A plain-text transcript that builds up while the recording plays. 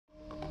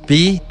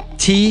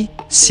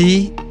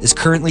BTC is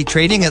currently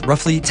trading at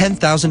roughly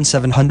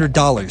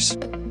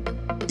 $10,700.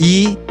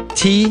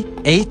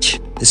 ETH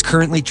is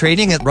currently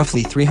trading at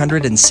roughly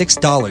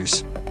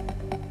 $306.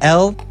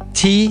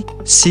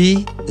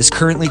 LTC is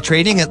currently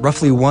trading at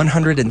roughly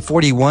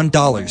 $141.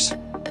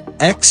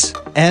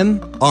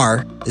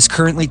 XMR is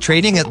currently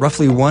trading at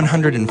roughly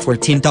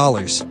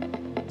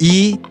 $114.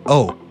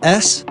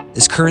 EOS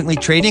is currently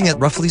trading at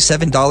roughly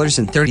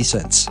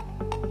 $7.30.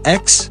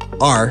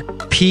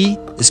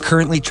 XRP is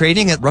currently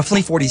trading at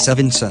roughly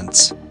 47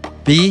 cents.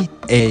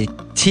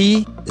 BAT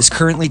is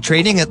currently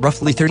trading at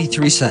roughly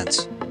 33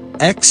 cents.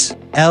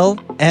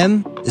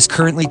 XLM is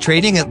currently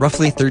trading at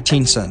roughly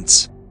 13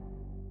 cents.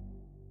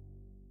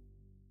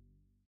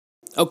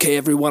 Okay,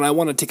 everyone, I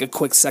want to take a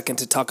quick second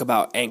to talk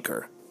about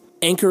Anchor.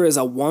 Anchor is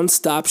a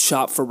one-stop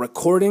shop for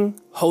recording,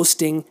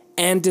 hosting,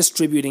 and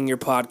distributing your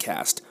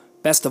podcast.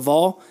 Best of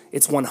all,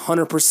 it's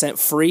 100%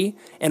 free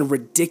and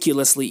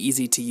ridiculously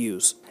easy to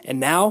use. And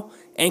now,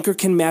 Anchor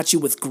can match you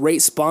with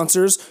great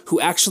sponsors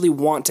who actually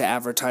want to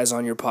advertise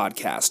on your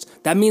podcast.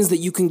 That means that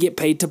you can get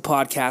paid to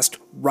podcast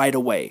right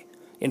away.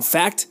 In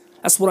fact,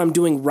 that's what I'm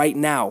doing right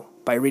now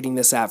by reading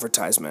this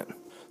advertisement.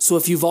 So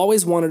if you've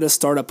always wanted to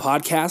start a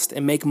podcast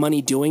and make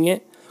money doing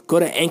it, go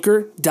to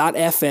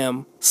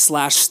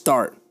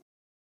anchor.fm/start.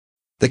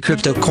 The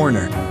Crypto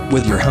Corner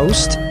with your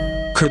host,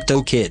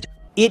 CryPTOkid.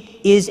 It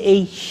is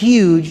a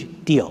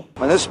huge deal.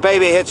 When this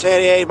baby hits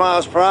 88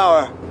 miles per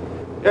hour,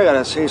 you're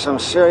gonna see some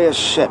serious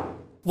shit.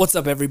 What's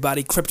up,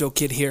 everybody?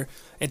 CryPTOkid here,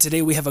 and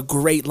today we have a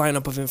great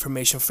lineup of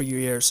information for your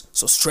ears.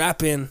 So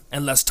strap in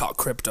and let's talk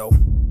crypto.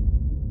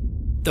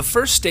 The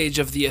first stage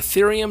of the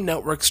Ethereum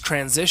network's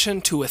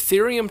transition to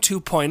Ethereum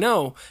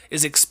 2.0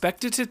 is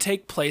expected to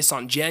take place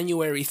on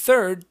January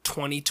 3rd,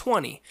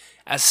 2020,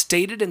 as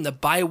stated in the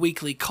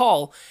bi-weekly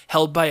call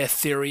held by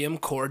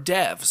Ethereum core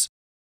devs.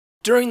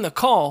 During the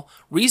call,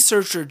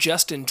 researcher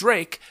Justin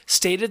Drake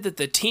stated that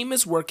the team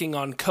is working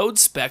on code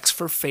specs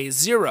for Phase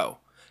 0,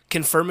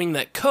 confirming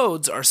that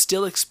codes are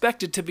still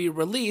expected to be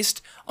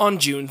released on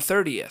June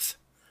 30th.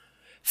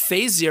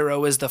 Phase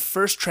 0 is the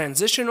first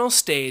transitional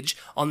stage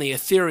on the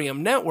Ethereum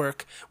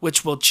network,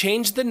 which will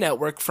change the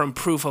network from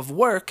proof of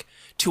work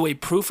to a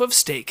proof of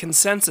stake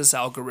consensus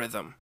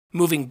algorithm,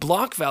 moving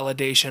block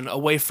validation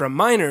away from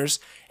miners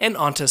and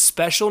onto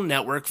special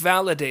network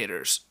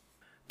validators.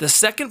 The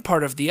second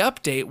part of the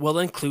update will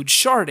include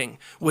sharding,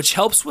 which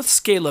helps with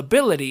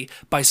scalability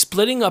by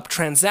splitting up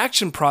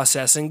transaction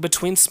processing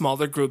between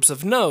smaller groups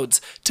of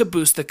nodes to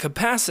boost the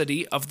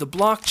capacity of the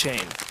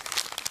blockchain.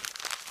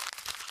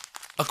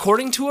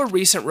 According to a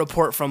recent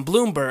report from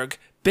Bloomberg,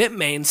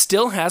 Bitmain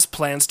still has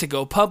plans to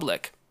go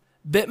public.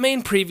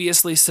 Bitmain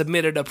previously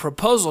submitted a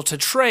proposal to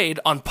trade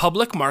on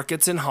public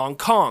markets in Hong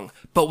Kong,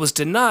 but was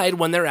denied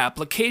when their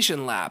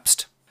application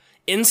lapsed.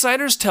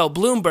 Insiders tell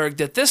Bloomberg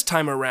that this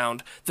time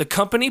around, the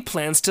company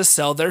plans to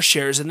sell their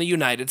shares in the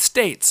United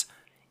States.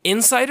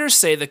 Insiders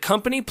say the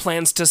company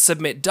plans to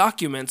submit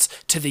documents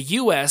to the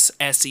US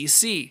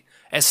SEC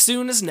as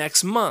soon as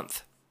next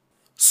month.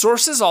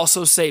 Sources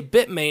also say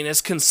Bitmain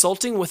is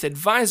consulting with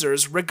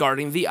advisors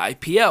regarding the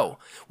IPO,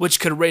 which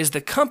could raise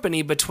the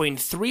company between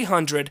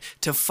 $300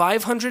 to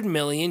 $500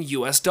 million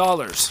US.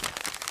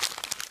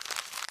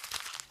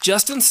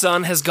 Justin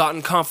Sun has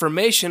gotten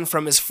confirmation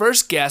from his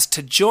first guest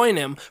to join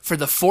him for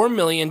the $4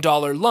 million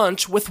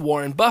lunch with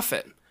Warren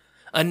Buffett.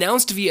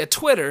 Announced via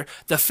Twitter,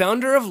 the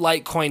founder of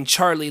Litecoin,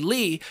 Charlie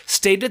Lee,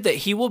 stated that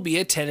he will be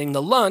attending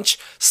the lunch,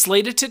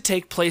 slated to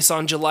take place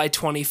on July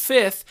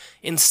 25th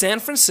in San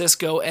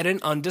Francisco at an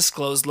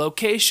undisclosed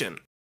location.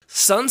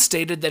 Sun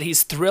stated that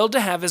he's thrilled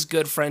to have his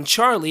good friend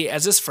Charlie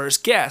as his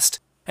first guest,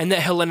 and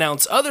that he'll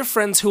announce other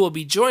friends who will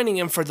be joining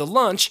him for the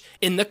lunch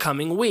in the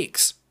coming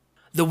weeks.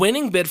 The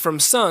winning bid from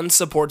Sun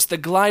supports the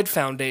Glide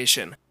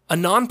Foundation, a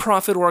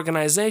non-profit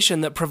organization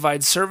that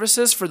provides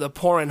services for the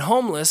poor and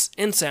homeless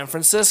in San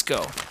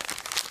Francisco.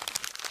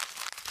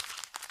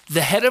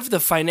 The head of the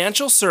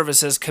Financial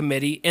Services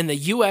Committee in the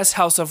U.S.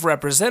 House of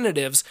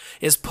Representatives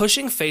is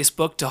pushing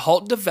Facebook to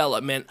halt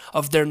development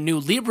of their new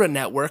Libra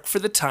network for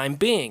the time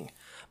being.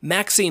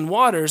 Maxine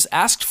Waters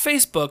asked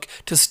Facebook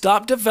to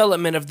stop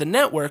development of the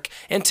network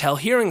until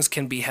hearings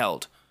can be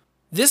held.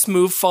 This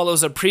move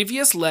follows a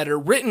previous letter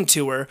written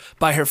to her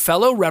by her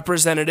fellow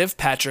Representative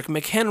Patrick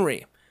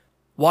McHenry.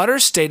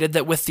 Waters stated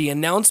that with the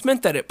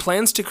announcement that it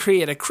plans to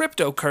create a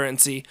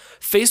cryptocurrency,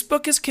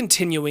 Facebook is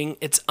continuing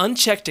its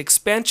unchecked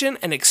expansion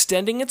and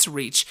extending its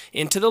reach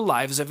into the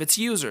lives of its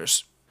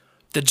users.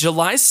 The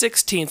July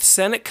 16th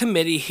Senate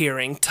committee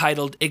hearing,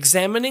 titled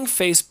Examining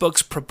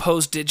Facebook's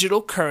Proposed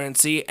Digital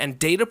Currency and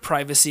Data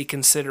Privacy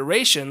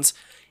Considerations,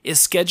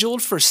 is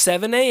scheduled for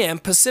 7 a.m.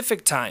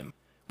 Pacific Time,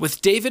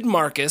 with David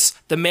Marcus,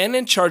 the man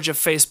in charge of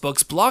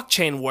Facebook's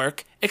blockchain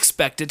work,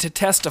 expected to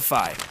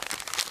testify.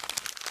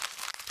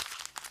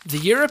 The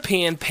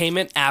European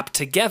payment app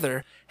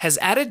Together has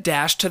added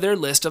Dash to their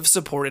list of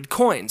supported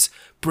coins,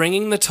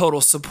 bringing the total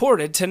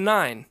supported to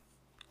 9.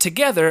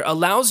 Together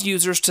allows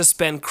users to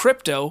spend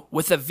crypto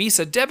with a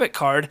Visa debit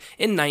card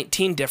in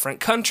 19 different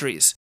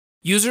countries.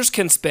 Users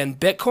can spend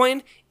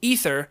Bitcoin,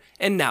 Ether,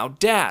 and now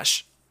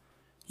Dash.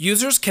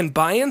 Users can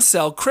buy and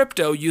sell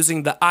crypto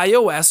using the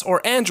iOS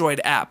or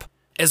Android app,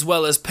 as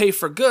well as pay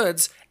for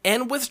goods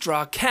and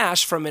withdraw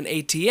cash from an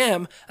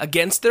ATM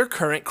against their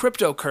current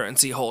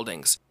cryptocurrency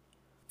holdings.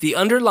 The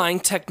underlying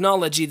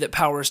technology that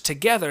powers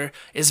Together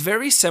is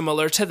very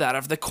similar to that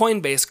of the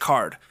Coinbase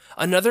card,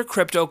 another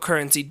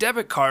cryptocurrency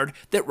debit card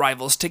that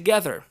rivals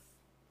Together.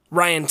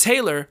 Ryan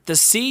Taylor, the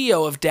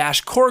CEO of Dash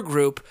Core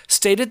Group,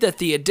 stated that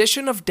the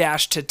addition of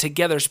Dash to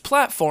Together's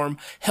platform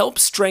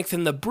helps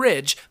strengthen the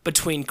bridge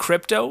between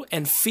crypto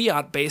and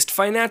fiat-based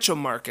financial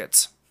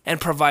markets,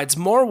 and provides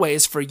more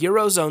ways for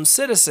Eurozone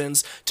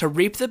citizens to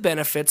reap the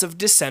benefits of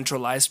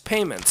decentralized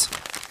payments.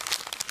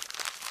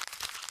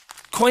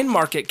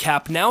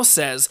 CoinMarketCap now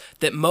says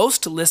that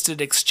most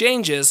listed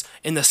exchanges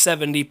in the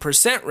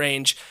 70%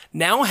 range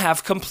now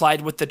have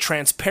complied with the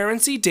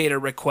transparency data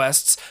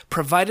requests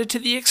provided to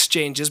the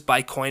exchanges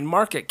by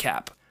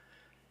CoinMarketCap.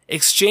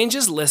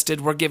 Exchanges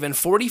listed were given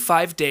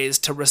 45 days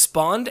to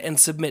respond and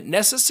submit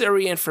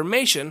necessary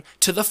information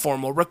to the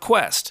formal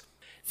request.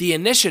 The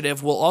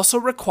initiative will also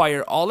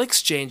require all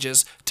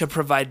exchanges to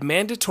provide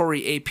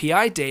mandatory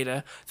API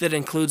data that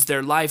includes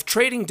their live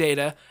trading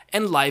data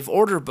and live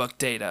order book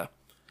data.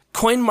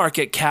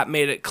 CoinMarketCap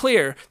made it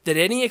clear that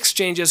any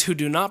exchanges who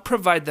do not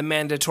provide the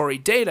mandatory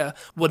data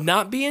would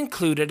not be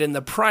included in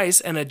the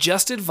price and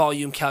adjusted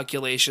volume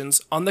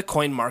calculations on the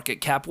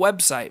CoinMarketCap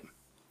website.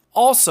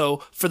 Also,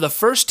 for the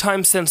first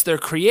time since their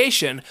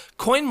creation,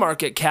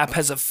 CoinMarketCap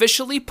has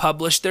officially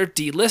published their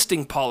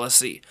delisting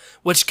policy,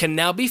 which can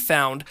now be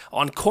found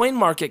on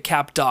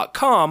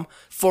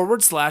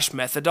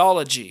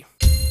coinmarketcap.com/methodology.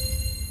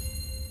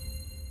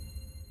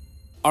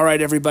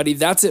 Alright everybody,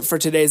 that's it for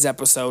today's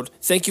episode.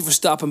 Thank you for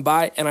stopping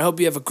by, and I hope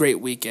you have a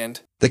great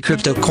weekend. The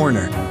Crypto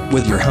Corner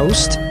with your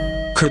host,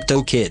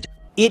 CryPTOkid.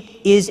 It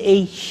is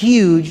a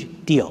huge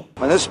deal.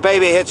 When this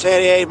baby hits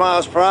 88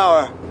 miles per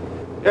hour,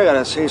 you're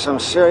gonna see some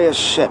serious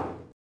shit.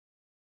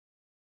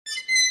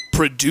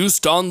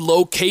 Produced on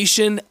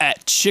location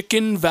at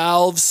Chicken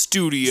Valve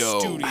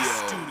Studio.